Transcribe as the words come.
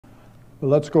But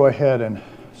let's go ahead and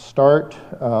start,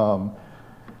 and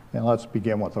let's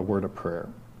begin with a word of prayer.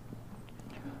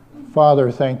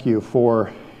 Father, thank you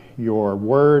for your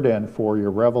word and for your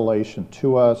revelation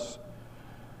to us.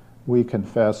 We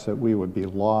confess that we would be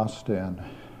lost and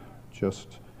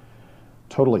just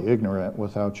totally ignorant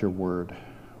without your word.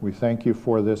 We thank you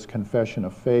for this confession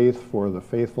of faith, for the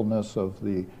faithfulness of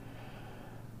the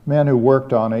men who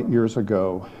worked on it years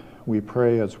ago. We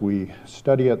pray as we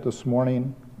study it this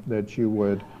morning that you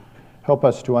would help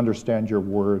us to understand your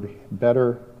word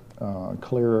better,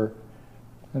 clearer,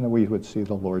 and that we would see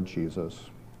the Lord Jesus.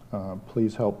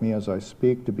 Please help me as I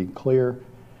speak to be clear,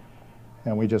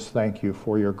 and we just thank you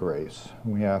for your grace.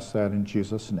 We ask that in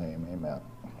Jesus' name, amen.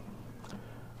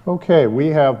 Okay, we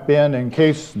have been, in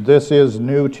case this is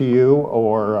new to you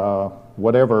or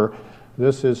whatever,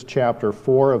 this is chapter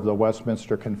 4 of the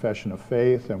Westminster Confession of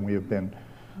Faith, and we have been,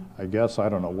 I guess, I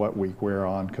don't know what week we're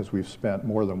on because we've spent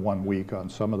more than 1 week on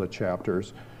some of the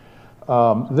chapters.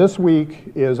 This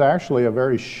week is actually a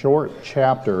very short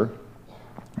chapter.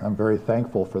 I'm very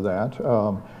thankful for that.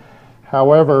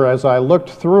 However, as I looked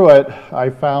through it, I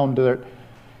found that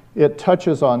it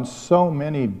touches on so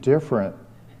many different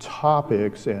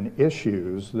topics and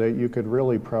issues that you could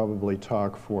really probably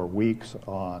talk for weeks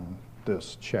on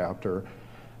this chapter,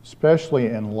 especially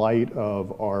in light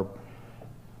of our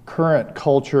current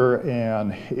culture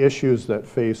and issues that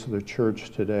face the church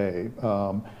today.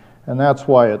 And that's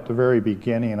why at the very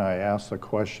beginning I asked the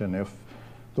question, if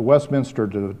the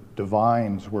Westminster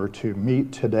divines were to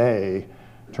meet today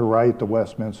to write the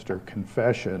Westminster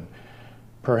Confession,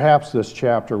 perhaps this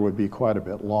chapter would be quite a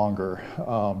bit longer,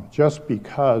 just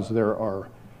because there are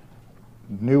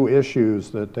new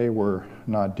issues that they were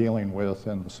not dealing with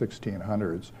in the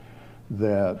 1600s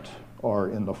that are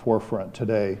in the forefront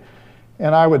today.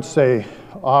 And I would say,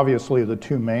 obviously, the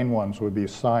two main ones would be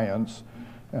science,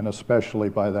 and especially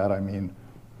by that I mean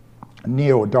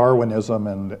neo-Darwinism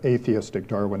and atheistic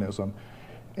Darwinism,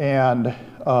 and the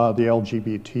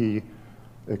LGBT,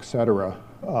 etc.,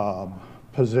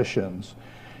 positions,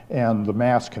 and the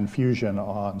mass confusion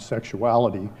on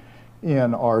sexuality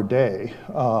in our day.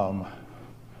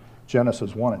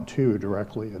 Genesis 1 and 2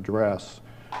 directly address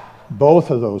both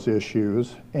of those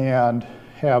issues and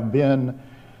have been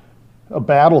a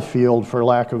battlefield, for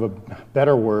lack of a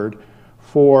better word,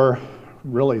 for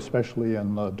really, especially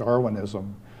in the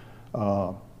Darwinism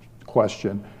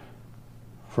question,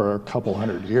 for a couple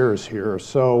hundred years here.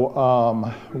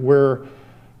 So we're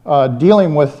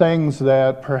dealing with things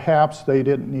that perhaps they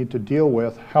didn't need to deal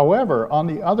with. However, on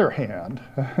the other hand,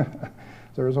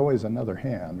 there's always another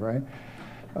hand, right?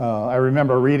 I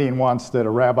remember reading once that a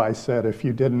rabbi said if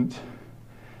you didn't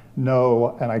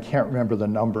know, and I can't remember the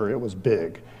number, it was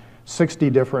big, 60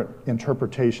 different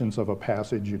interpretations of a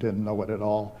passage, you didn't know it at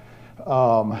all.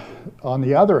 On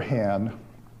the other hand,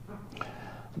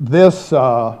 this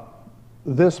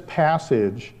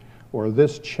passage or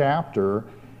this chapter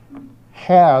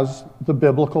has the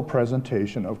biblical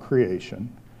presentation of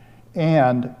creation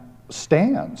and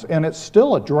stands, and it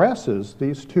still addresses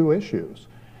these two issues.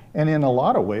 And in a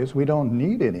lot of ways, we don't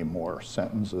need any more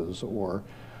sentences or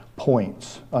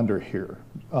points under here.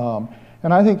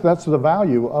 And I think that's the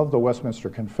value of the Westminster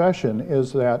Confession,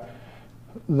 is that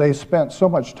they spent so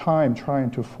much time trying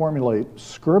to formulate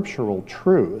scriptural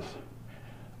truth,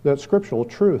 that scriptural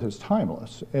truth is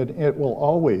timeless. It will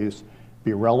always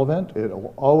be relevant. It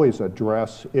will always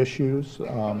address issues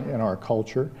in our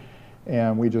culture,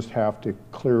 and we just have to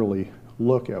clearly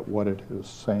look at what it is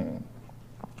saying.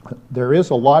 There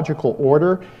is a logical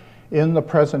order in the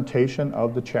presentation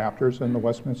of the chapters in the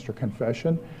Westminster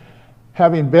Confession.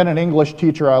 Having been an English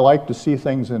teacher, I like to see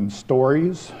things in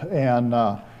stories, and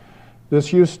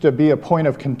this used to be a point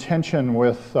of contention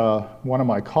with one of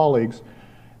my colleagues.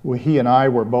 He and I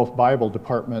were both Bible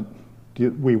department,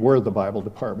 we were the Bible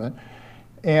department,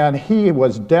 and he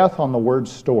was death on the word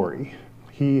story.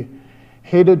 He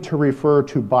hated to refer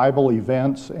to Bible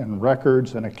events and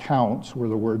records and accounts, were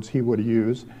the words he would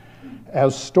use,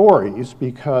 as stories,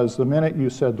 because the minute you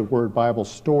said the word Bible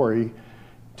story,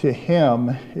 to him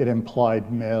it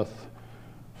implied myth,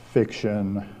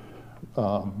 fiction,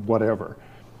 whatever.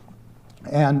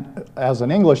 And as an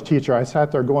English teacher, I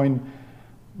sat there going,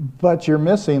 but you're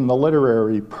missing the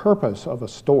literary purpose of a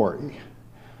story,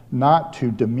 not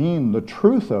to demean the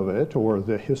truth of it or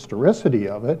the historicity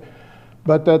of it,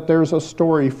 but that there's a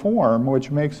story form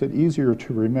which makes it easier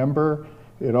to remember.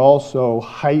 It also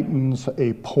heightens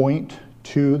a point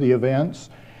to the events,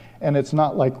 and it's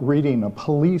not like reading a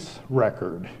police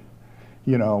record,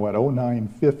 you know, at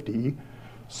 0950,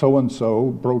 so-and-so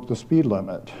broke the speed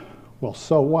limit. Well,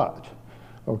 so what?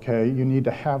 Okay, you need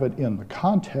to have it in the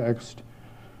context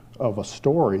of a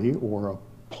story or a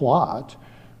plot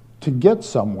to get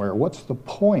somewhere. What's the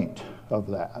point of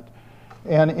that?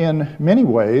 And in many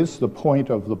ways, the point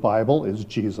of the Bible is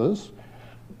Jesus.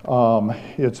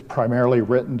 It's primarily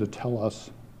written to tell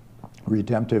us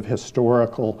redemptive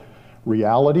historical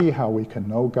reality, how we can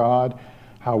know God,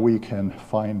 how we can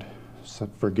find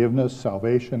forgiveness,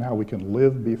 salvation, how we can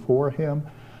live before Him.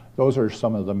 Those are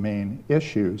some of the main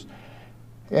issues.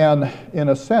 And in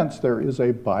a sense, there is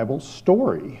a Bible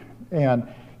story. And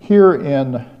here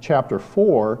in chapter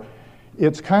 4,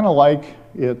 it's kind of like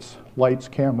it's lights,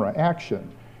 camera, action,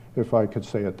 if I could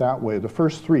say it that way. The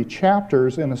first 3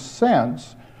 chapters, in a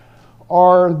sense,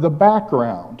 are the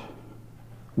background.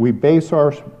 We base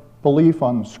our belief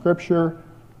on Scripture,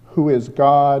 who is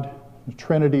God, the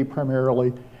Trinity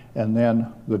primarily, and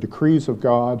then the decrees of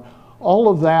God. All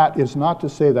of that is not to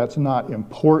say that's not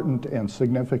important and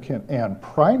significant and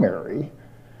primary,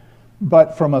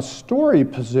 but from a story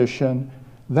position,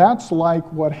 that's like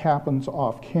what happens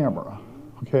off camera,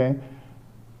 okay?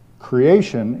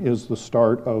 Creation is the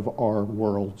start of our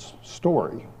world's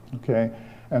story, okay?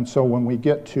 And so when we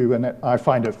get to, and I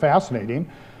find it fascinating,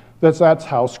 that's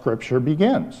how Scripture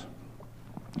begins.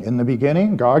 In the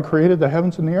beginning, God created the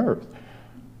heavens and the earth.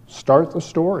 Start the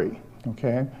story,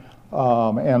 okay?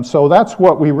 And so that's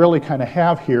what we really kind of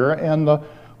have here. And the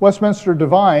Westminster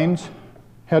Divines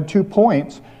had 2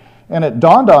 points, and it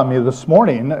dawned on me this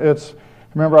morning.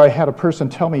 Remember, I had a person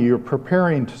tell me, you're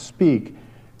preparing to speak,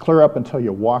 clear up until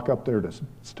you walk up there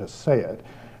to say it.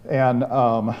 And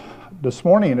this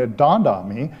morning it dawned on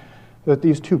me that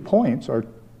these 2 points are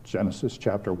Genesis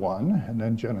chapter 1 and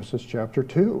then Genesis chapter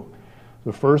 2.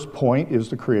 The first point is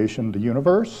the creation of the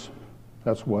universe.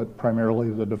 That's what primarily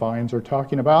the divines are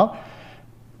talking about.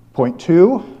 Point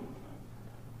 2,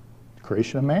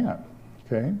 creation of man,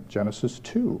 okay? Genesis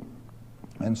 2.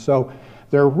 And so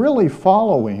they're really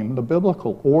following the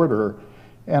biblical order,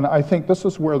 and I think this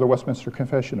is where the Westminster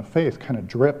Confession of Faith kind of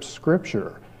drips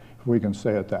Scripture, if we can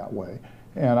say it that way.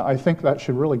 And I think that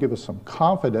should really give us some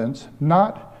confidence,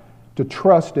 not to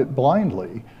trust it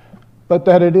blindly, but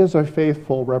that it is a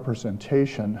faithful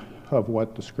representation of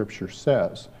what the Scripture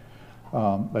says.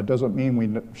 That doesn't mean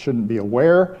we shouldn't be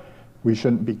aware, we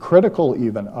shouldn't be critical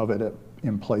even of it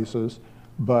in places,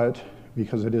 but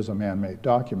because it is a man-made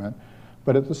document,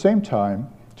 but at the same time,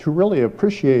 to really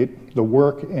appreciate the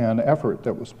work and effort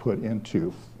that was put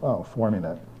into forming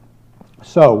it.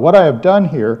 So what I have done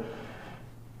here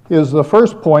is the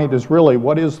first point is really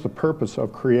what is the purpose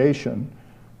of creation,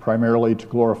 primarily to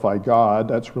glorify God.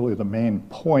 That's really the main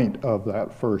point of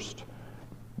that first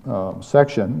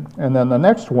section. And then the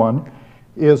next one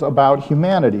is about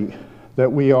humanity,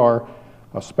 that we are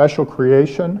a special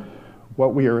creation,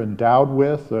 what we are endowed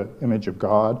with, the image of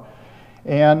God,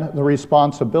 and the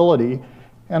responsibility.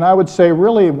 And I would say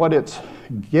really what it's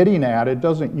getting at, it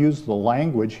doesn't use the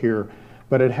language here,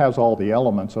 but it has all the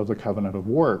elements of the covenant of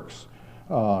works.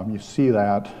 You see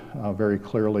that very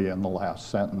clearly in the last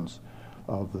sentence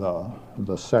of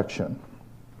the section.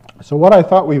 So what I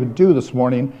thought we would do this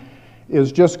morning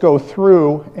is just go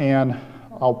through, and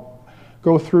I'll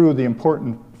go through the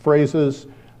important phrases,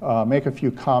 make a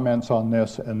few comments on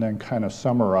this, and then kind of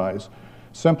summarize,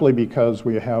 simply because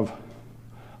we have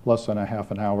less than a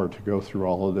half an hour to go through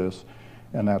all of this,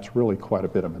 and that's really quite a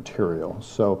bit of material.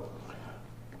 So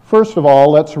first of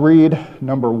all, let's read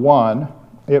number 1.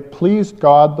 It pleased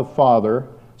God the Father,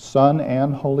 Son,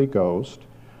 and Holy Ghost,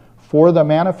 for the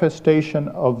manifestation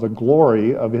of the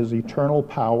glory of His eternal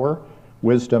power,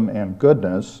 wisdom, and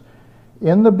goodness,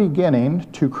 in the beginning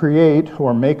to create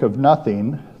or make of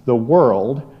nothing the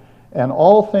world and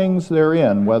all things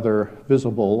therein, whether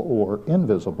visible or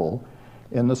invisible,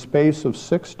 in the space of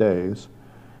 6 days,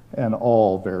 and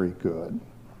all very good.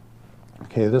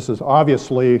 Okay, this is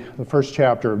obviously the first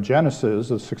chapter of Genesis,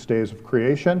 the 6 days of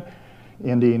creation,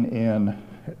 ending in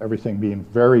everything being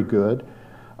very good.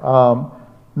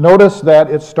 Notice that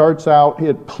it starts out,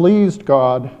 it pleased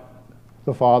God,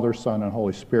 the Father, Son, and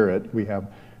Holy Spirit. We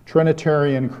have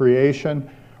Trinitarian creation.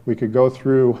 We could go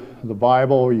through the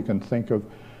Bible. You can think of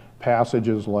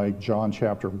passages like John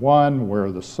chapter 1,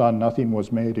 where the Son, nothing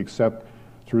was made except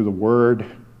through the Word.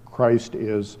 Christ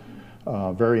is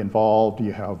very involved.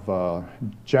 You have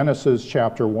Genesis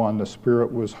chapter 1, the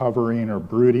Spirit was hovering or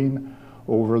brooding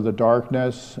over the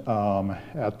darkness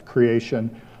at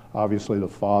creation. Obviously, the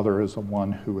Father is the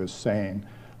one who is saying,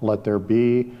 let there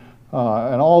be.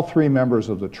 And all 3 members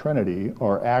of the Trinity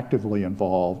are actively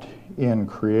involved in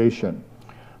creation.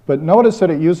 But notice that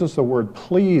it uses the word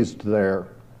pleased there.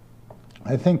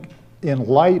 I think in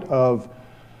light of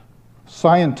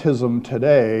scientism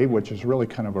today, which is really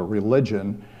kind of a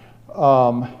religion,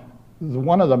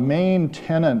 one of the main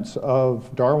tenets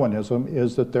of Darwinism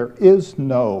is that there is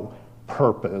no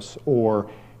purpose or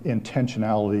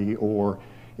intentionality or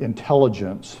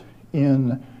intelligence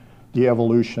in the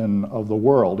evolution of the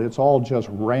world. It's all just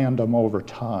random over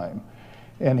time.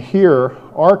 And here,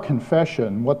 our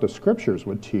confession, what the scriptures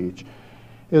would teach,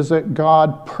 is that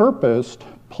God purposed,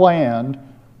 planned,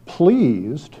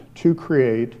 pleased to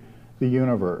create the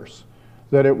universe.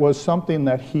 That it was something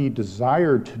that he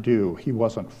desired to do. He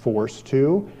wasn't forced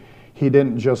to. He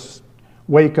didn't just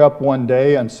wake up one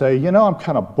day and say, you know, I'm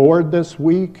kind of bored this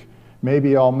week.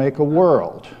 Maybe I'll make a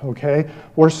world, okay?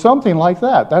 Or something like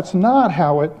that. That's not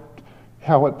how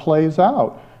it plays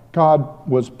out. God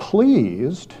was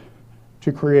pleased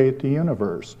to create the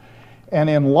universe. And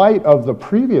in light of the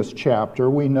previous chapter,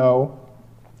 we know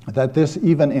that this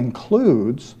even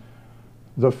includes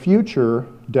the future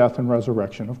death and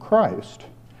resurrection of Christ.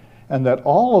 And that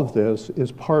all of this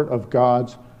is part of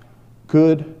God's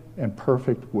good and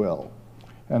perfect will.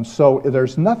 And so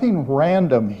there's nothing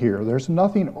random here. There's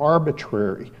nothing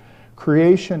arbitrary.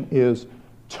 Creation is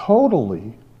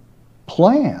totally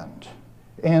planned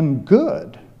and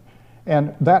good.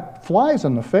 And that flies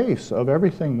in the face of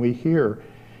everything we hear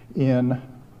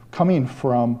coming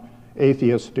from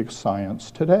atheistic science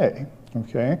today,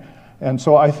 okay? And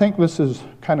so I think this is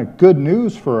kind of good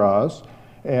news for us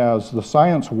as the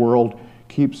science world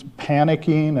keeps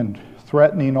panicking and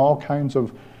threatening all kinds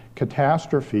of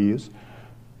catastrophes.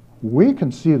 We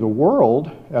can see the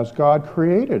world as God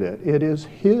created it. It is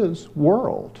His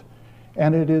world,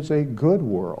 and it is a good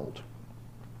world.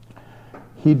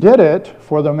 He did it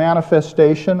for the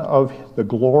manifestation of the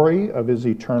glory of His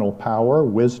eternal power,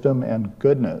 wisdom, and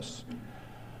goodness.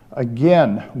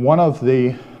 Again, one of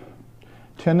the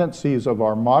tendencies of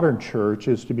our modern church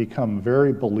is to become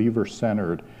very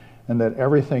believer-centered, and that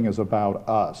everything is about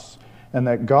us, and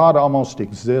that God almost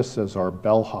exists as our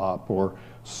bellhop or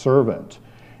servant,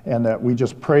 and that we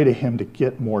just pray to Him to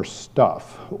get more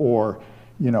stuff, or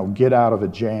get out of a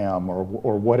jam, or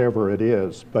whatever it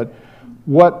is. But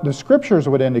what the scriptures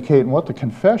would indicate, and what the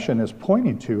confession is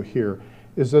pointing to here,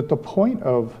 is that the point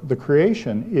of the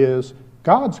creation is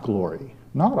God's glory,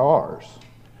 not ours.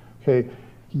 Okay.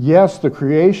 Yes, the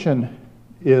creation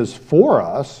is for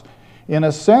us. In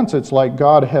a sense, it's like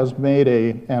God has made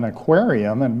an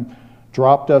aquarium and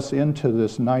dropped us into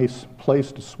this nice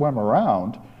place to swim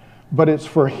around, but it's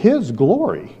for His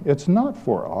glory. It's not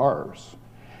for ours.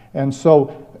 And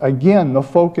so, again, the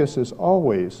focus is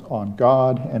always on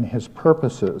God and His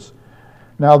purposes.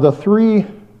 Now, the three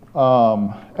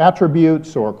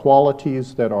attributes or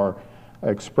qualities that are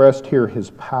expressed here, His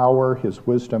power, His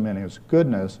wisdom, and His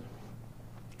goodness,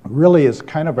 really is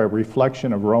kind of a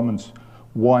reflection of Romans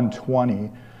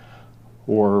 1:20,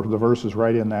 or the verses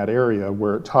right in that area,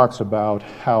 where it talks about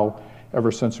how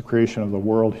ever since the creation of the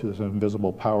world, His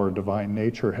invisible power, divine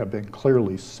nature have been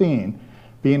clearly seen,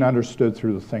 being understood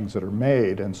through the things that are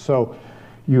made. And so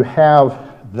you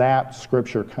have that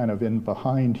scripture kind of in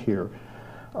behind here.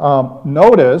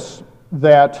 Notice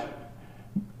that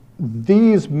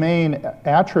these main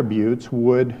attributes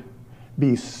would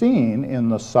be seen in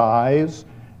the size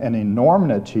and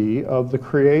enormity of the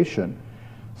creation.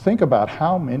 Think about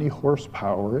how many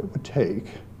horsepower it would take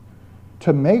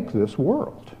to make this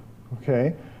world,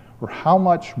 okay? Or how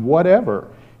much whatever.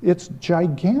 It's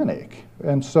gigantic.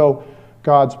 And so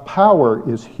God's power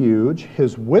is huge.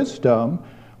 His wisdom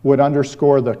would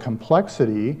underscore the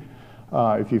complexity.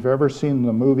 If you've ever seen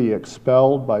the movie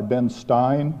Expelled by Ben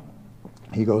Stein,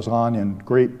 he goes on in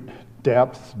great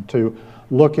depth to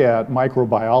look at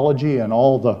microbiology and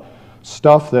all the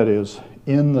stuff that is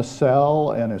in the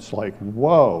cell, and it's like,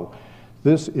 whoa,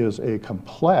 this is a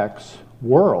complex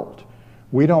world.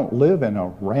 We don't live in a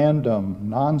random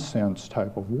nonsense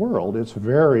type of world. It's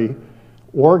very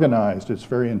organized, it's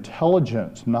very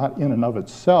intelligent, not in and of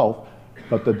itself,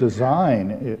 but the design,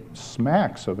 it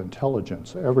smacks of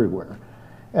intelligence everywhere.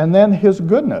 And then His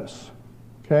goodness,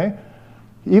 okay?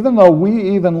 Even though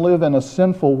we even live in a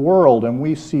sinful world and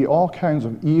we see all kinds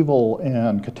of evil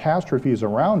and catastrophes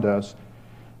around us,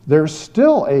 there's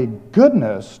still a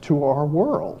goodness to our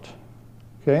world,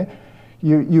 okay?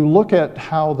 You look at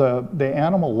how the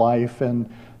animal life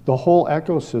and the whole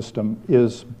ecosystem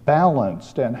is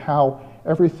balanced, and how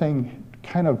everything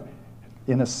kind of,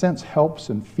 in a sense, helps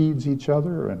and feeds each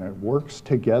other, and it works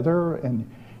together, and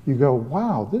you go,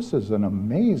 wow, this is an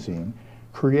amazing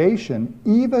creation,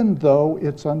 even though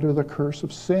it's under the curse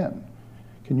of sin.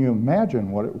 Can you imagine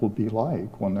what it will be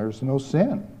like when there's no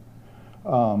sin?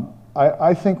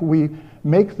 I think we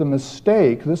make the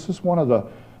mistake, this is one of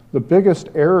the biggest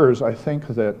errors I think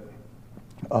that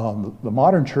the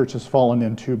modern church has fallen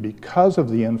into because of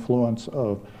the influence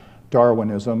of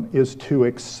Darwinism is to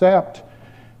accept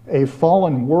a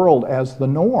fallen world as the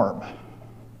norm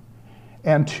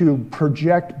and to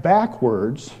project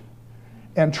backwards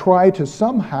and try to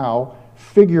somehow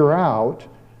figure out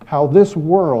how this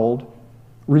world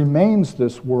remains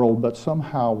this world but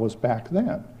somehow was back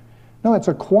then. No, it's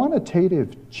a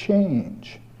quantitative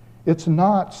change. It's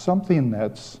not something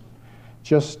that's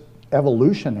just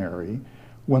evolutionary.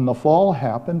 When the fall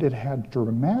happened, it had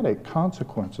dramatic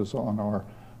consequences on our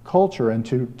culture, and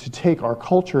to take our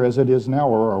culture as it is now,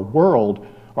 or our world,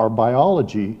 our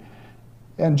biology,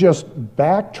 and just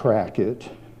backtrack it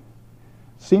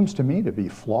seems to me to be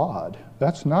flawed.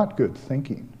 That's not good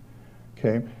thinking,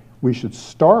 okay? We should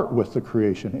start with the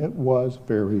creation. It was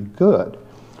very good.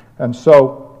 And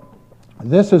so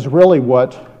this is really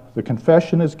what the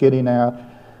confession is getting at,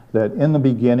 that in the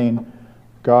beginning,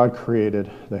 God created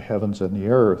the heavens and the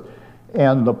earth.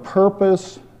 And the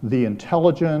purpose, the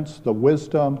intelligence, the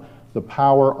wisdom, the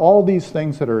power, all these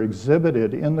things that are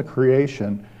exhibited in the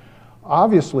creation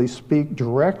obviously speak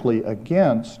directly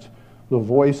against the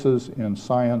voices in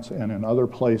science and in other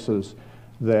places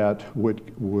that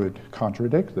would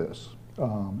contradict this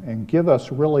and give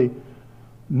us really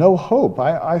no hope.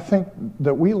 I think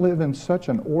that we live in such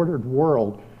an ordered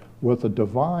world with a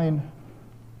divine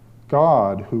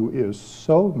God who is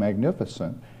so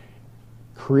magnificent.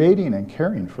 Creating and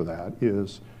caring for that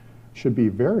should be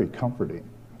very comforting.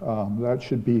 That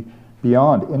should be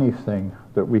beyond anything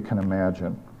that we can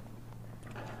imagine.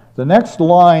 The next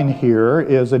line here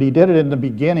is that he did it in the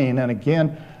beginning, and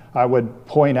again, I would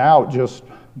point out, just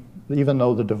even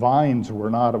though the divines were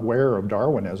not aware of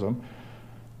Darwinism,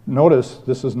 notice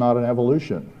this is not an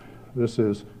evolution. This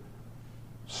is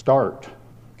start,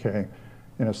 okay?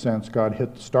 In a sense, God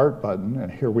hit the start button,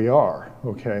 and here we are,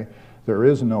 okay? There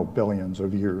is no billions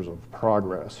of years of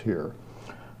progress here,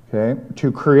 okay?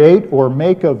 To create or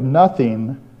make of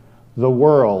nothing the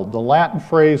world. The Latin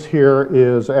phrase here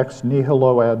is ex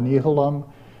nihilo ad nihilum,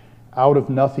 out of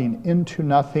nothing into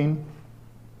nothing.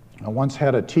 I once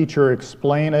had a teacher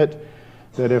explain it,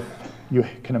 that if you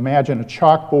can imagine a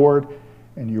chalkboard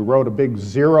and you wrote a big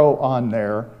 0 on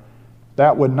there,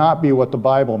 that would not be what the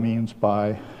Bible means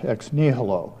by ex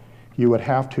nihilo. You would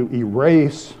have to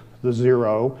erase the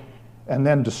 0 and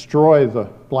then destroy the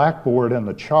blackboard and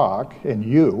the chalk and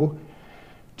you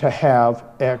to have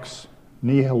ex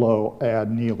nihilo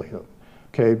ad nihilo,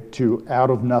 okay, to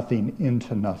out of nothing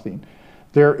into nothing.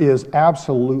 There is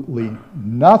absolutely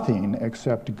nothing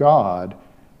except God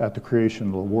at the creation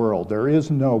of the world. There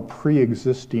is no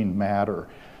pre-existing matter.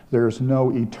 There's no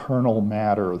eternal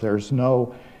matter. There's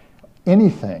no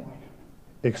anything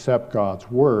except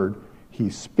God's word. He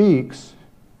speaks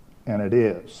and it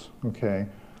is, okay?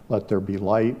 Let there be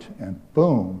light, and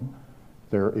boom,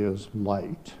 there is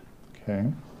light,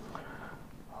 okay?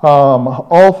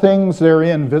 All things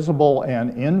therein visible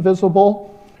and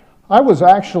invisible. I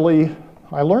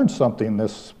learned something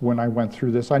when I went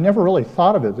through this. I never really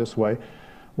thought of it this way.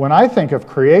 When I think of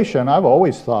creation, I've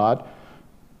always thought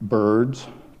birds,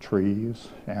 trees,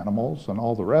 animals, and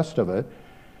all the rest of it.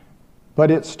 But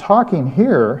it's talking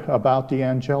here about the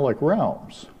angelic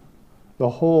realms, the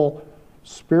whole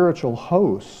spiritual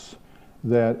hosts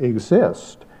that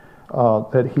exist,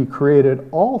 that he created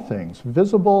all things,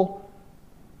 visible,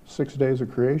 6 days of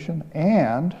creation,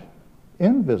 and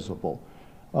invisible.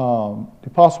 The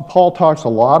Apostle Paul talks a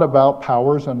lot about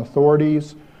powers and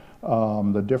authorities,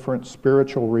 the different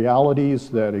spiritual realities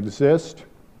that exist.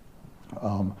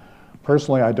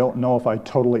 Personally, I don't know if I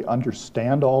totally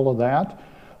understand all of that,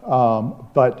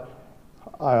 but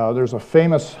there's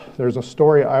a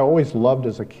story I always loved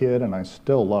as a kid, and I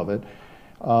still love it.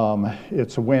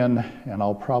 It's when, and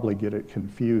I'll probably get it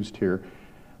confused here,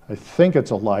 I think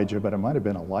it's Elijah, but it might have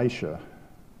been Elisha.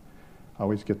 I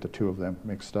always get the two of them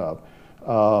mixed up.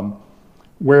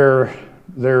 Where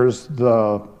there's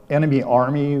the enemy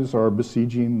armies are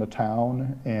besieging the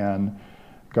town, and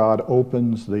God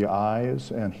opens the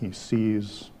eyes and he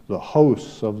sees the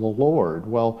hosts of the Lord.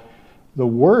 Well, the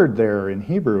word there in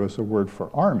Hebrew is a word for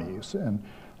armies, and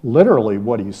literally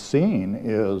what he's seeing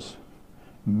is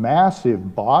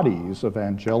massive bodies of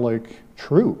angelic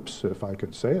troops, if I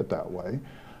could say it that way,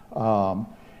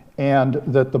 and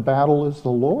that the battle is the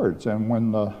Lord's. And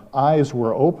when the eyes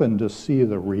were opened to see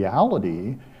the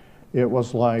reality, it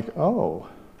was like, oh,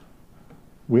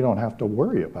 we don't have to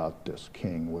worry about this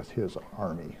king with his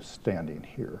army standing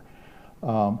here.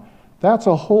 That's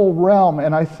a whole realm,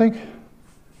 and I think,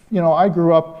 I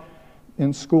grew up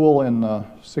in school in the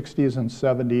 60s and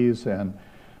 70s, and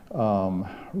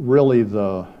Really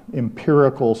the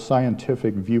empirical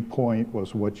scientific viewpoint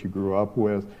was what you grew up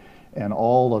with, and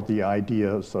all of the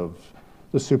ideas of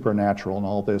the supernatural and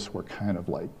all this were kind of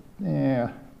like,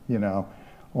 you know,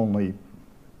 only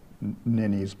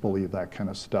ninnies believe that kind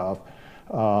of stuff.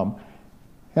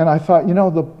 And I thought, you know,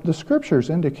 the scriptures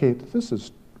indicate that this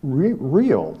is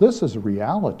real, this is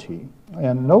reality.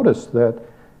 And notice that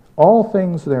all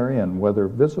things therein, whether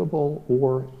visible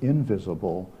or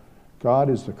invisible, God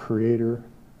is the creator,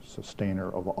 sustainer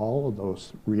of all of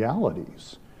those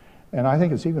realities. And I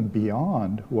think it's even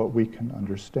beyond what we can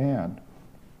understand.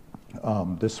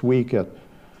 This week at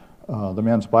the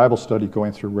men's Bible study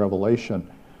going through Revelation,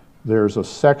 there's a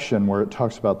section where it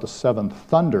talks about the 7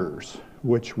 thunders,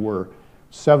 which were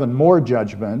 7 more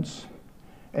judgments,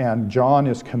 and John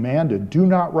is commanded, do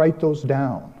not write those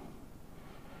down.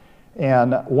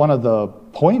 And one of the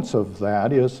points of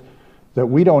that is that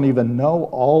we don't even know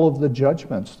all of the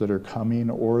judgments that are coming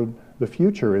or the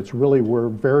future. It's really, we're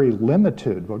very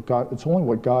limited. It's only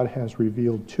what God has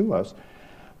revealed to us.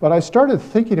 But I started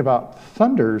thinking about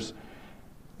thunders.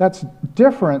 That's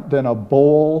different than a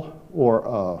bowl or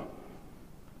a,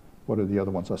 what are the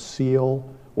other ones, a seal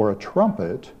or a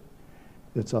trumpet.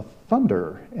 It's a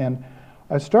thunder. And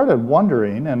I started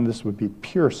wondering, and this would be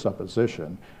pure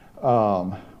supposition,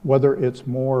 whether it's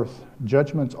more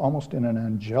judgments almost in an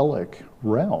angelic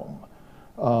realm.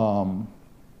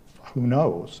 Who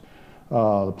knows?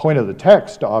 The point of the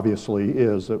text, obviously,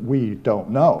 is that we don't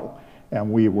know,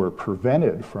 and we were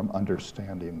prevented from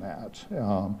understanding that.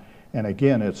 And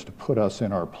again, it's to put us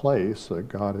in our place, that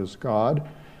God is God,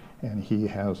 and he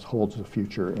holds the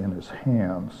future in his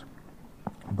hands.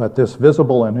 But this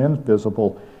visible and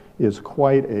invisible is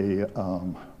quite a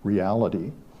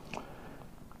reality.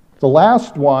 The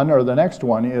last one, or the next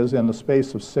one, is in the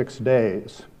space of 6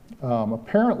 days.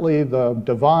 Apparently the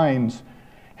divines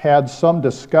had some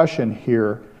discussion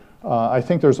here. I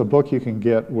think there's a book you can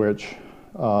get which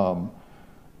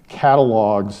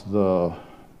catalogs the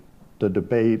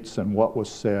debates and what was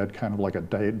said, kind of like a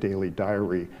daily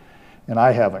diary. And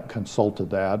I haven't consulted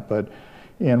that, but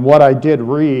in what I did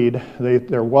read,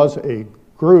 there was a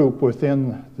group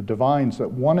within the divines that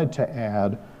wanted to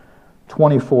add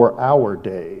 24-hour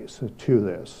days to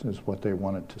this, is what they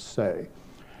wanted to say.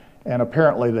 And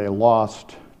apparently they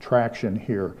lost traction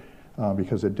here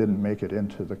because it didn't make it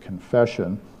into the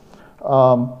confession.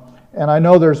 And I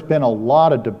know there's been a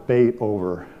lot of debate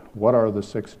over what are the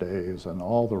 6 days and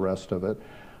all the rest of it.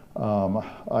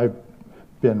 I've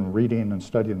been reading and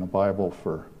studying the Bible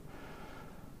for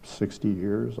 60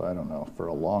 years, I don't know, for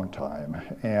a long time.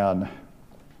 And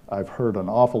I've heard an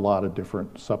awful lot of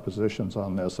different suppositions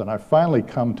on this, and I've finally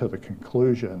come to the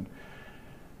conclusion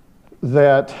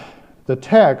that the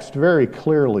text very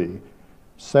clearly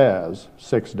says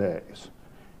 6 days,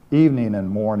 evening and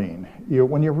morning.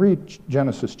 When you read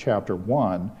Genesis chapter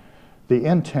 1, the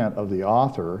intent of the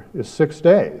author is 6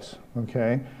 days,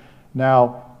 okay?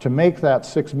 Now, to make that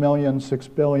 6 million, 6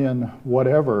 billion,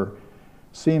 whatever,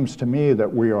 seems to me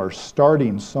that we are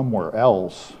starting somewhere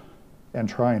else and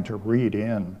trying to read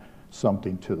in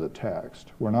something to the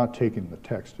text. We're not taking the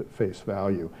text at face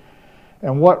value.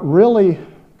 And what really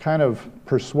kind of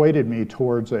persuaded me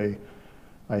towards I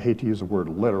hate to use the word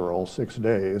literal, 6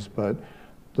 days, but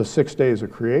the 6 days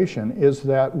of creation, is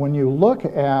that when you look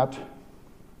at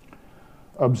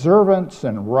observance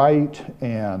and rite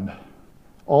and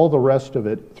all the rest of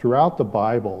it throughout the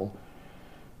Bible,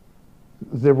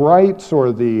 the rites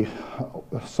or the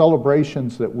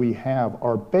celebrations that we have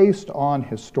are based on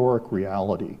historic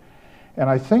reality. And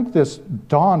I think this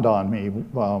dawned on me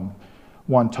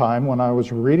one time when I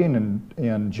was reading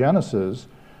in Genesis,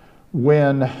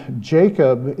 when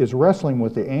Jacob is wrestling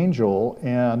with the angel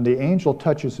and the angel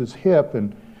touches his hip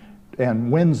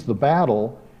and wins the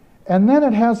battle, and then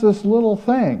it has this little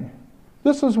thing.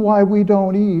 This is why we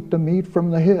don't eat the meat from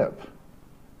the hip.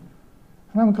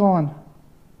 And I'm going,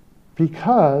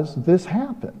 because this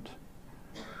happened,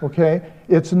 okay?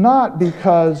 It's not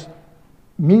because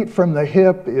meat from the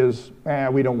hip is,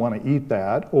 we don't want to eat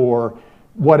that, or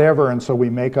whatever, and so we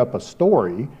make up a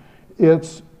story.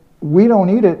 It's, we don't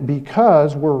eat it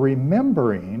because we're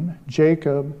remembering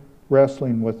Jacob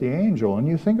wrestling with the angel. And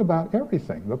you think about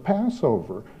everything, the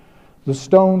Passover, the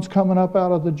stones coming up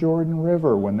out of the Jordan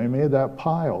River when they made that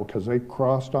pile because they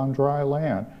crossed on dry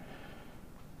land,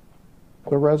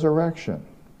 the resurrection.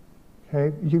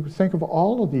 Okay, you think of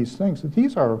all of these things.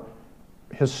 These are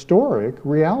historic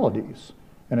realities.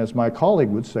 And as my colleague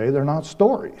would say, they're not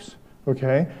stories,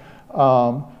 okay?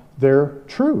 They're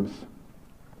truth.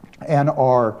 And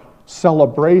our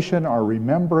celebration, our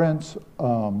remembrance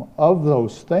of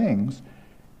those things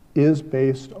is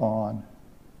based on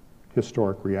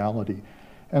historic reality.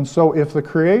 And so if the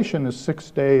creation is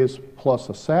 6 days plus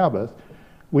a Sabbath,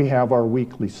 we have our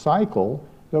weekly cycle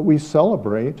that we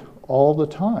celebrate all the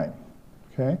time,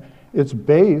 okay? It's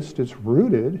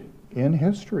rooted in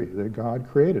history that God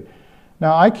created.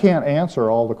 Now, I can't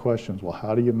answer all the questions. Well,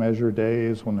 how do you measure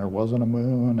days when there wasn't a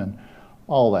moon and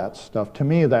all that stuff? To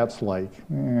me, that's like,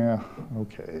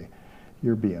 okay,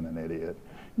 you're being an idiot.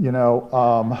 You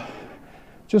know,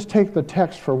 just take the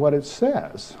text for what it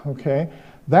says, okay?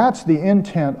 That's the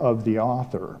intent of the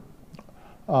author.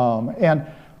 And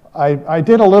I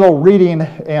did a little reading,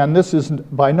 and this is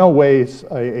by no ways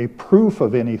a proof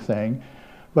of anything,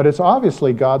 but it's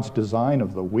obviously God's design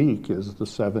of the week is the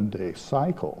 7-day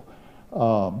cycle.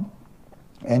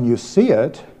 And you see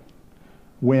it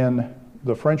when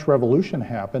the French Revolution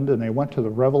happened and they went to the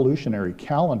revolutionary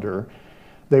calendar.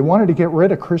 They wanted to get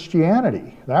rid of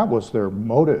Christianity. That was their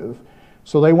motive.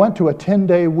 So they went to a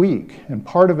 10-day week, and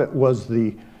part of it was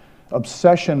the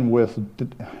obsession with,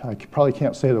 I probably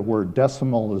can't say the word,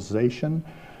 decimalization.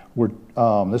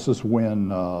 This is when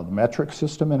the metric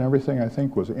system and everything, I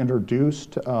think, was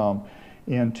introduced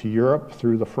into Europe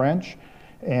through the French,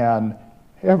 and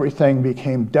everything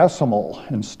became decimal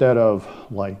instead of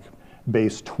like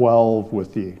base 12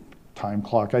 with the time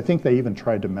clock. I think they even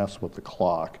tried to mess with the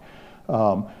clock.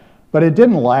 But it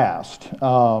didn't last.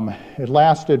 It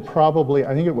lasted probably,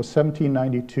 I think it was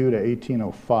 1792 to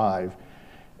 1805.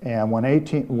 And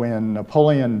when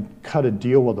Napoleon cut a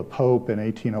deal with the Pope in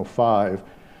 1805,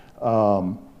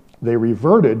 they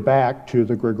reverted back to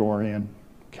the Gregorian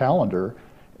calendar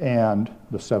and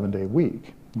the 7-day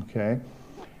week, okay?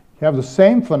 You have the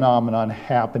same phenomenon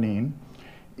happening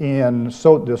in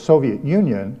the Soviet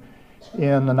Union.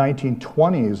 In the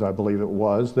 1920s, I believe it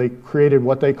was, they created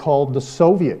what they called the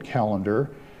Soviet calendar.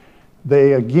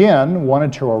 They, again,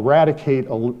 wanted to eradicate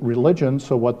a religion,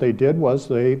 so what they did was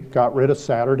they got rid of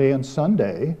Saturday and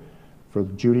Sunday for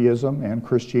Judaism and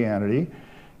Christianity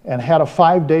and had a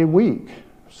 5-day week.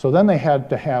 So then they had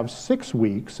to have 6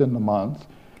 weeks in the month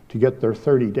to get their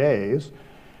 30 days.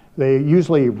 They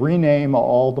usually rename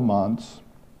all the months,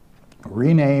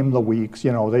 rename the weeks,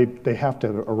 you know, they have to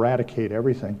eradicate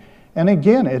everything. And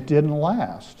again, it didn't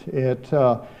last.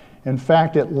 In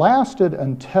fact, it lasted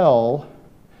until,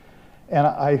 and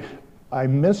I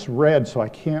misread, so I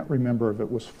can't remember if it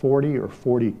was 40 or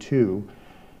 42,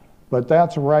 but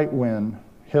that's right when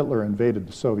Hitler invaded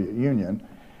the Soviet Union,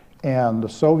 and the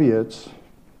Soviets,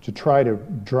 to try to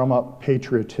drum up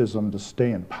patriotism to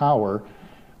stay in power,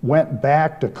 went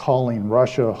back to calling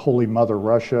Russia Holy Mother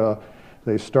Russia.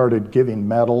 They started giving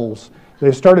medals.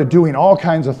 They started doing all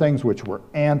kinds of things which were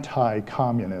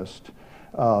anti-communist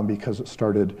because it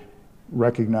started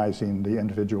recognizing the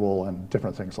individual and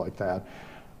different things like that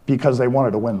because they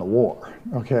wanted to win the war,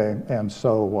 okay? And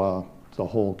so the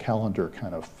whole calendar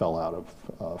kind of fell out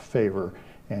of favor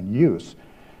and use.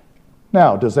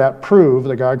 Now, does that prove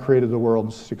that God created the world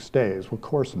in 6 days? Well, of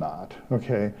course not,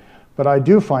 okay? But I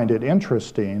do find it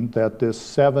interesting that this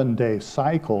 7-day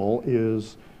cycle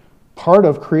is part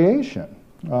of creation.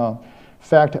 In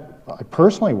fact, I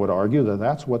personally would argue that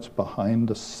that's what's behind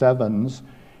the 7s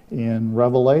in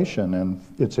Revelation. And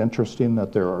it's interesting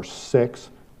that there are 6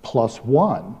 plus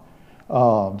 1.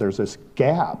 There's this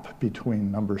gap between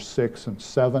number 6 and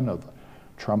 7 of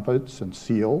trumpets and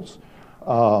seals.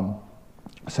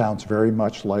 Sounds very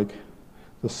much like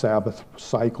the Sabbath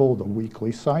cycle, the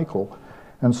weekly cycle.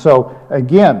 And so,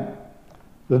 again,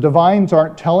 the divines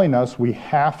aren't telling us we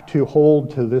have to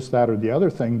hold to this, that, or the other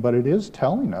thing, but it is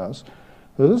telling us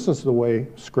that this is the way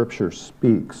Scripture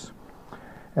speaks.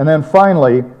 And then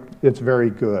finally, it's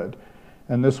very good.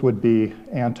 And this would be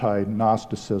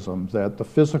anti-Gnosticism, that the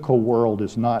physical world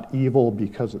is not evil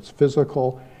because it's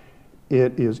physical.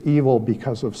 It is evil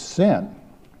because of sin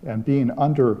and being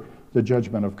under the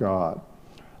judgment of God.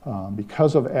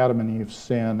 Because of Adam and Eve's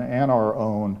sin and our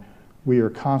own, we are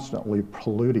constantly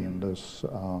polluting this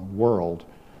world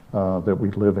that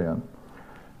we live in.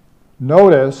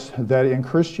 Notice that in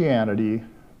Christianity,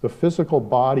 the physical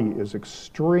body is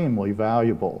extremely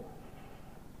valuable.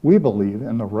 We believe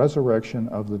in the resurrection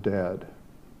of the dead.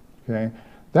 Okay?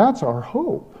 That's our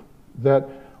hope, that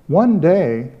one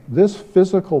day this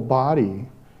physical body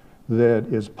that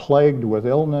is plagued with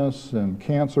illness and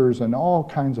cancers and all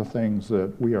kinds of things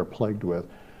that we are plagued with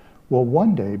will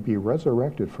one day be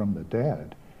resurrected from the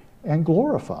dead and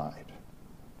glorified.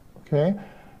 Okay?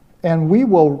 And we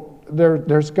will,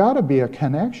 there's got to be a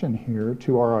connection here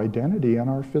to our identity and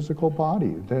our physical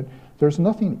body, that there's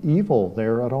nothing evil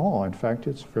there at all. In fact,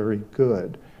 it's very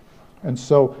good. And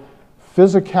so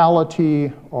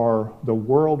physicality, or the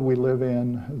world we live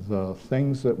in, the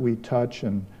things that we touch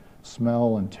and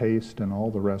smell and taste and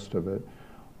all the rest of it,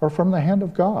 are from the hand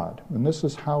of God. And this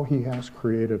is how he has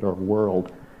created our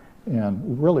world.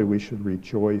 And really, we should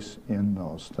rejoice in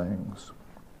those things.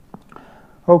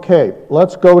 Okay,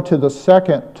 let's go to the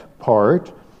second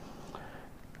part.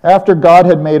 After God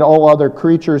had made all other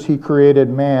creatures, he created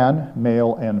man,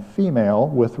 male and female,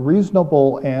 with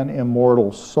reasonable and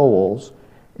immortal souls,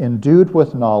 endued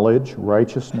with knowledge,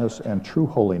 righteousness, and true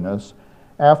holiness,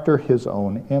 after his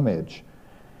own image,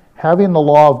 having the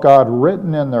law of God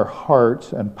written in their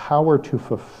hearts and power to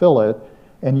fulfill it,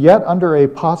 and yet under a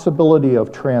possibility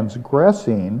of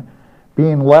transgressing,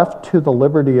 being left to the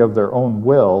liberty of their own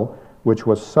will, which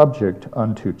was subject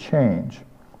unto change.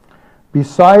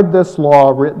 Beside this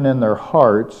law written in their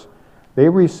hearts, they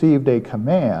received a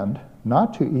command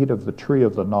not to eat of the tree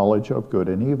of the knowledge of good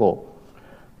and evil,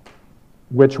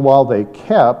 which while they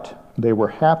kept, they were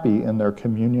happy in their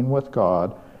communion with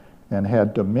God and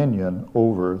had dominion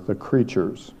over the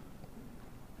creatures.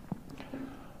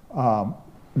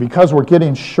 Because we're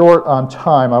getting short on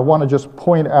time, I want to just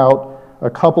point out a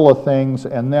couple of things,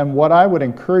 and then what I would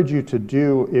encourage you to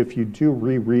do if you do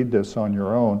reread this on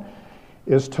your own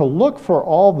is to look for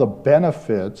all the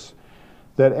benefits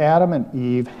that Adam and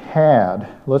Eve had.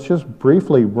 Let's just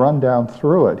briefly run down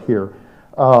through it here.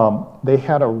 They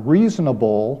had a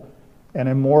reasonable and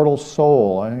immortal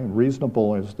soul. I mean,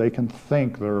 reasonable is they can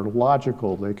think, they're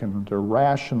logical, they're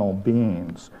rational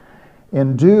beings.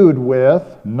 Endued with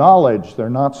knowledge, they're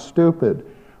not stupid.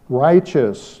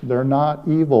 Righteous, they're not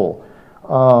evil.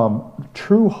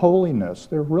 True holiness,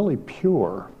 they're really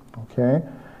pure. Okay?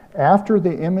 After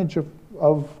the image of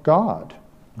God.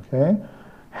 Okay?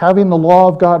 Having the law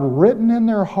of God written in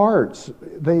their hearts,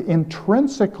 they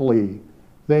intrinsically,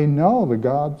 they know the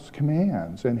God's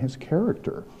commands and his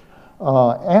character.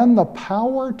 And the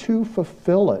power to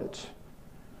fulfill it.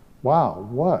 Wow,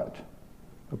 what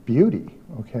a beauty,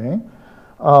 okay?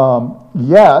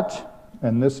 Yet,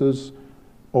 and this is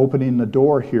opening the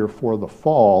door here for the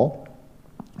fall,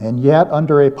 and yet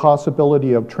under a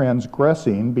possibility of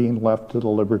transgressing, being left to the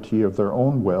liberty of their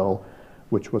own will,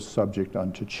 which was subject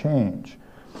unto change.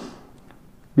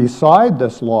 Beside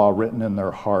this law written in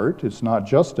their heart, it's not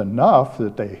just enough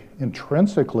that they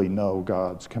intrinsically know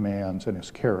God's commands and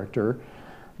his character.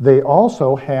 They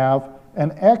also have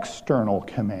an external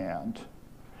command.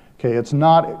 Okay, it's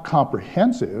not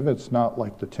comprehensive. It's not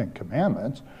like the Ten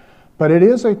Commandments. But it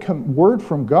is a word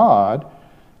from God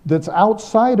that's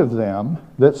outside of them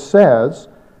that says,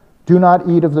 do not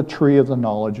eat of the tree of the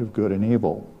knowledge of good and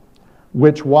evil,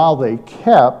 which while they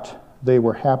kept, they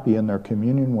were happy in their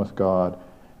communion with God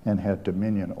and had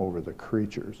dominion over the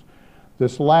creatures.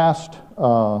 This last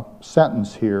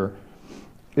sentence here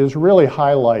is really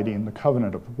highlighting the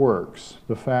covenant of works,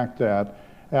 the fact that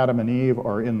Adam and Eve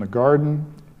are in the garden,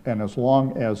 and as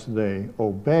long as they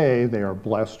obey, they are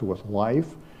blessed with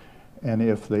life, and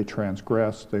if they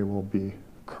transgress, they will be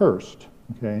cursed.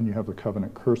 Okay, and you have the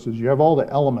covenant curses. You have all the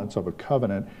elements of a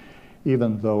covenant,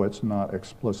 even though it's not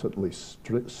explicitly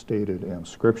stated in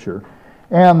Scripture.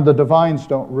 And the divines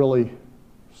don't really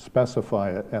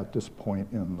specify it at this point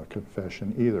in the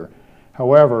confession either.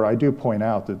 However, I do point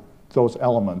out that those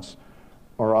elements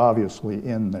are obviously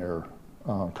in their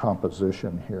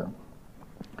composition here.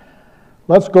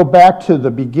 Let's go back to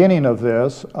the beginning of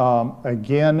this.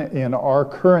 Again, in our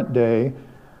current day,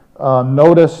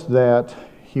 notice that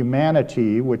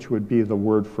humanity, which would be the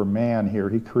word for man here,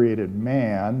 he created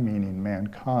man, meaning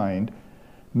mankind,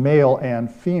 male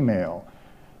and female.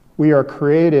 We are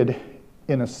created,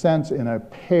 in a sense, in a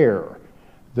pair,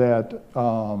 that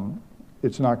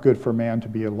it's not good for man to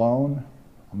be alone.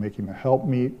 I'll make him a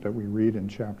helpmeet that we read in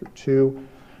chapter 2.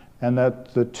 And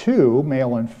that the two,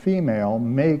 male and female,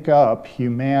 make up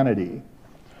humanity.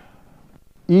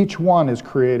 Each one is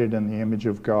created in the image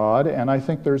of God, and I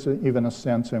think there's even a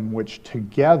sense in which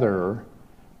together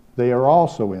they are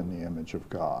also in the image of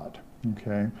God.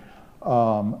 Okay?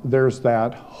 There's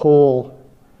that whole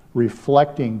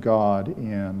reflecting God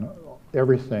in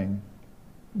everything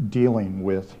dealing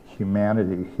with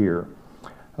humanity here.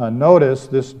 Notice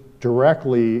this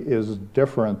directly is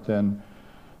different than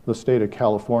the state of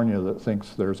California that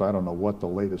thinks there's, I don't know what the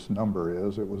latest number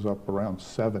is. It was up around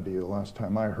 70 the last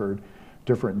time I heard,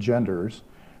 different genders,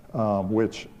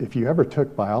 which if you ever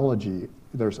took biology,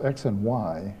 there's X and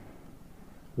Y.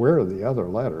 Where are the other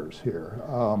letters here?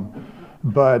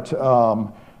 That's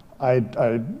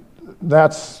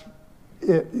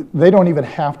it. They don't even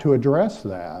have to address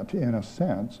that in a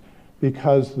sense,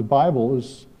 because the Bible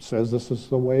says this is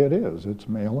the way it is. It's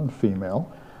male and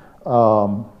female.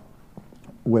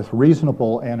 with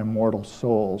reasonable and immortal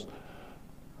souls.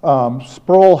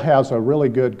 Sproul has a really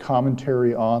good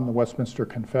commentary on the Westminster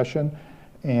Confession,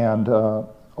 and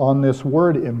on this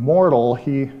word immortal,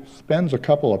 he spends a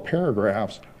couple of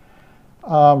paragraphs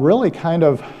really kind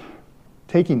of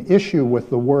taking issue with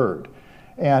the word.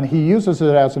 And he uses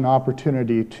it as an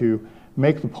opportunity to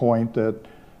make the point that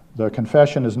the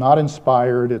confession is not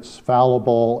inspired, it's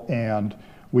fallible, and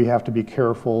we have to be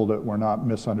careful that we're not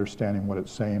misunderstanding what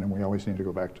it's saying, and we always need to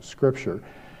go back to Scripture.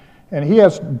 And he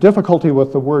has difficulty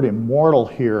with the word immortal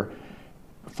here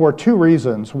for two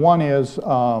reasons. One is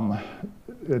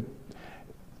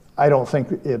I don't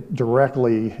think it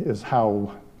directly is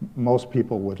how most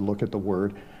people would look at the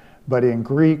word, but in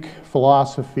Greek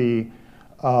philosophy,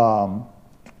 the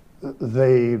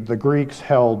Greeks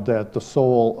held that the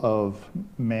soul of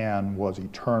man was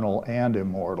eternal and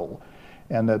immortal,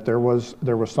 and that there was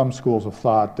some schools of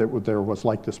thought that there was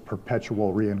like this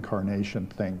perpetual reincarnation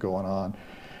thing going on,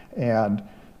 and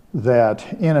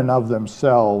that in and of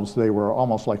themselves they were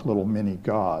almost like little mini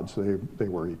gods. They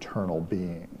were eternal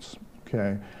beings.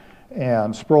 Okay,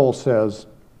 and Sproul says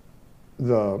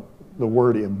the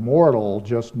word immortal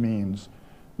just means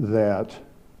that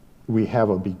we have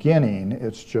a beginning,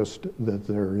 it's just that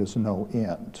there is no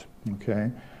end,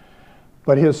 okay?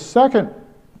 But his second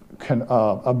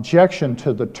objection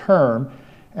to the term,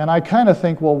 and I kind of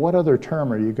think, well, what other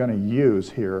term are you going to use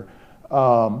here?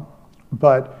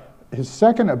 But his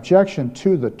second objection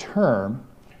to the term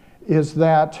is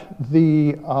that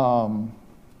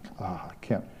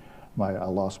I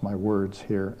lost my words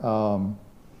here.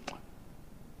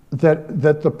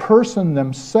 That the person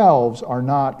themselves are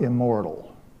not immortal.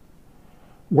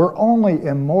 We're only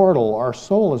immortal, our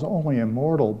soul is only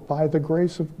immortal by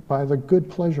the good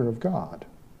pleasure of God.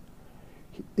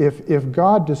 If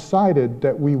God decided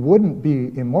that we wouldn't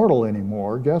be immortal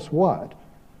anymore, guess what?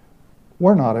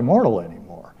 We're not immortal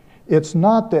anymore. It's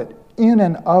not that in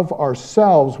and of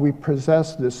ourselves we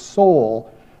possess this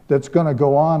soul that's going to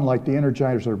go on like the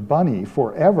Energizer Bunny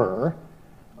forever.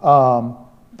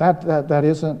 That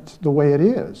isn't the way it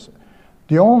is.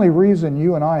 The only reason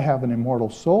you and I have an immortal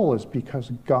soul is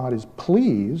because God is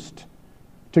pleased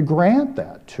to grant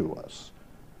that to us.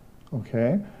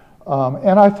 Okay?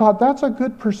 And I thought that's a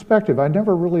good perspective. I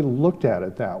never really looked at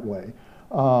it that way.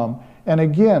 And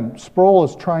again, Sproul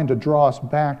is trying to draw us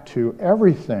back to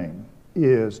everything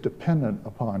is dependent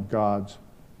upon God's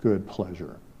good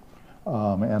pleasure.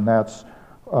 And that's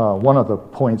one of the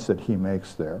points that he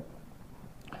makes there.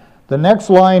 The next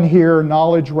line here,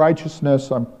 knowledge,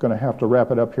 righteousness, I'm going to have to wrap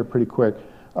it up here pretty quick.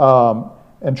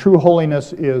 And true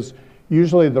holiness is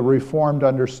usually the Reformed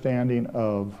understanding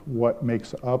of what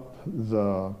makes up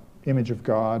the image of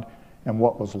God and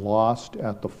what was lost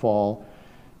at the fall.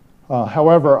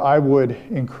 However, I would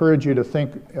encourage you to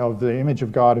think of the image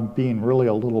of God as being really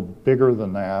a little bigger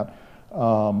than that.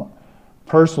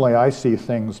 Personally, I see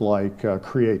things like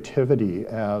creativity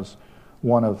as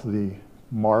one of the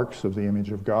marks of the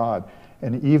image of God.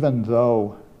 And even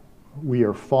though we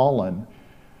are fallen,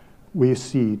 we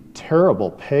see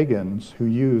terrible pagans who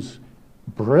use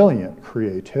brilliant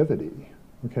creativity,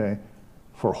 okay,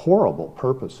 for horrible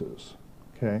purposes,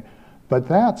 okay? But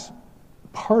that's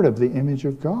part of the image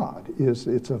of God.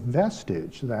 It's a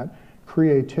vestige, that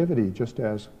creativity, just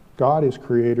as God is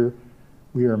creator,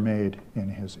 we are made in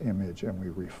his image and we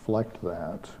reflect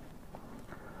that.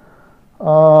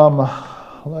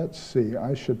 Let's see,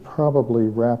 I should probably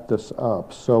wrap this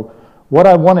up. So what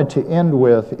I wanted to end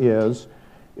with is,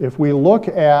 if we look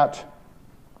at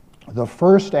the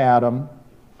first Adam,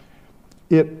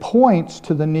 it points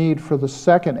to the need for the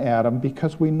second Adam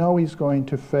because we know he's going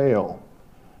to fail.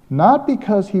 Not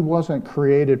because he wasn't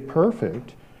created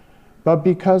perfect, but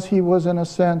because he was, in a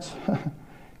sense,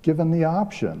 given the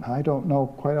option. I don't know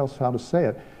quite else how to say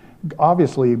it.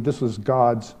 Obviously, this is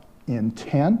God's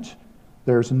intent.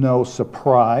 There's no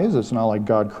surprise. It's not like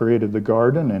God created the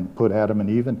garden and put Adam and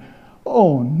Eve in.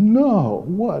 Oh no,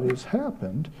 what has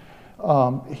happened?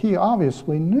 He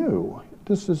obviously knew.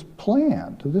 This is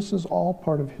planned. This is all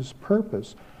part of his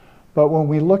purpose. But when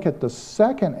we look at the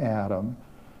second Adam,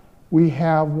 we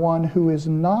have one who is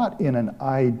not in an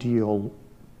ideal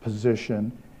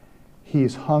position.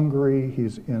 He's hungry,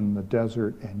 he's in the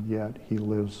desert, and yet he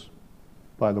lives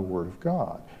by the word of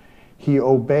God. He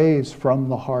obeys from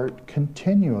the heart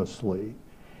continuously.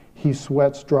 He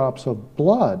sweats drops of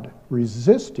blood,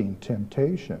 resisting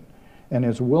temptation, and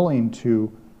is willing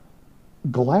to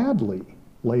gladly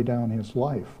lay down his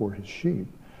life for his sheep.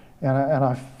 And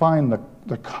I find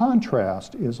the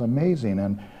contrast is amazing.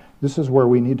 And this is where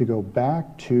we need to go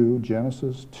back to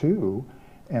Genesis 2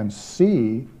 and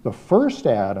see the first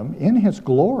Adam in his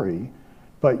glory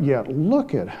But yet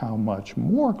look at how much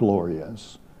more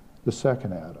glorious the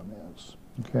second Adam is.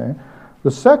 Okay?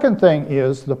 The second thing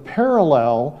is the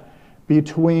parallel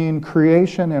between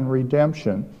creation and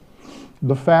redemption.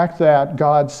 The fact that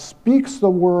God speaks the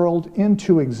world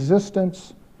into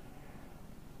existence.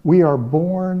 We are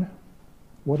born,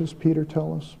 what does Peter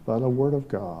tell us? By the word of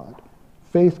God.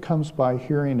 Faith comes by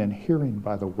hearing, and hearing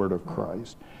by the word of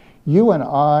Christ. You and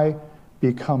I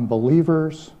become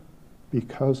believers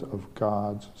because of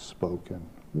God's spoken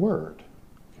word.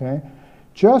 Okay?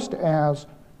 Just as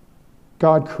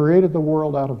God created the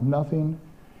world out of nothing,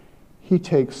 he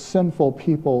takes sinful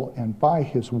people, and by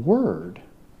his word,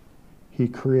 he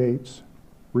creates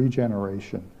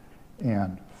regeneration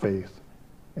and faith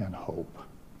and hope.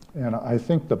 And I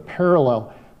think the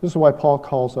parallel, this is why Paul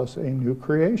calls us a new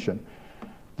creation.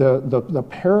 The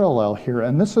parallel here,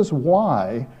 and this is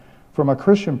why, from a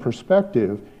Christian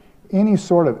perspective, any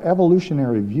sort of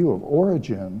evolutionary view of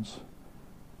origins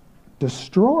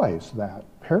destroys that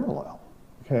parallel.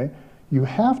 Okay? You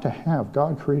have to have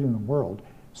God creating the world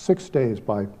 6 days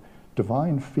by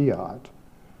divine fiat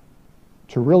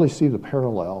to really see the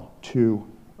parallel to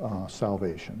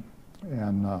salvation.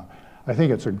 And I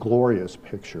think it's a glorious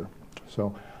picture.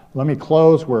 So let me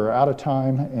close. We're out of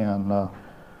time, and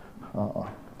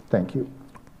thank you.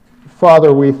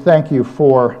 Father, we thank you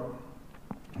for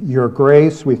your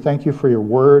grace. We thank you for your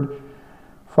word.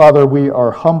 Father, we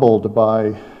are humbled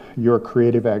by your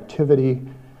creative activity,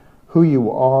 who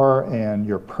you are, and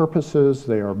your purposes.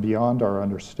 They are beyond our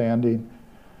understanding.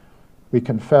 We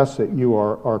confess that you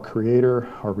are our Creator,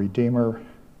 our Redeemer,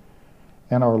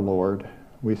 and our Lord.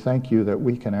 We thank you that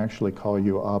we can actually call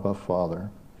you Abba, Father.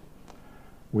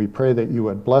 We pray that you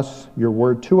would bless your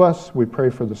word to us. We pray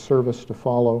for the service to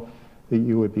follow, that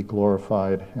you would be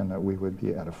glorified and that we would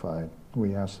be edified.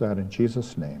 We ask that in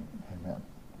Jesus' name.